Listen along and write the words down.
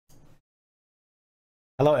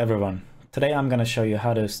Hello everyone, today I'm going to show you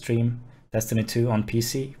how to stream Destiny 2 on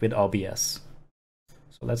PC with OBS.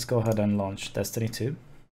 So let's go ahead and launch Destiny 2.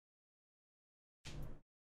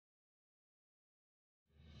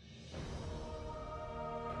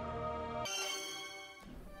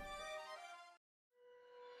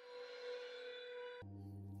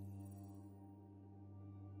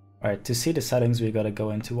 Alright, to see the settings we gotta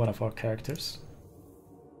go into one of our characters.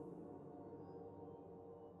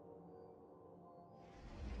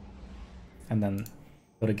 And then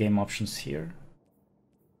go to game options here,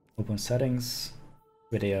 open settings,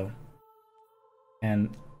 video, and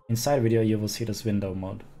inside video you will see this window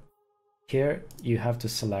mode. Here you have to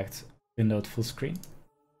select windowed full screen,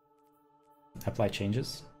 apply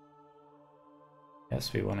changes.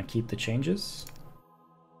 Yes, we want to keep the changes.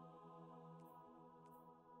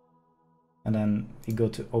 And then we go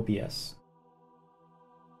to OBS.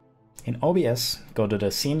 In OBS, go to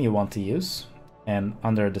the scene you want to use, and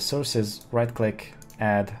under the sources, right click,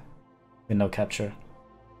 add window capture.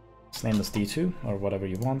 Let's name this D2 or whatever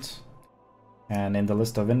you want. And in the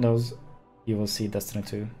list of windows, you will see Destiny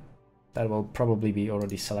 2. That will probably be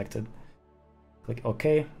already selected. Click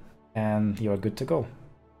OK, and you are good to go.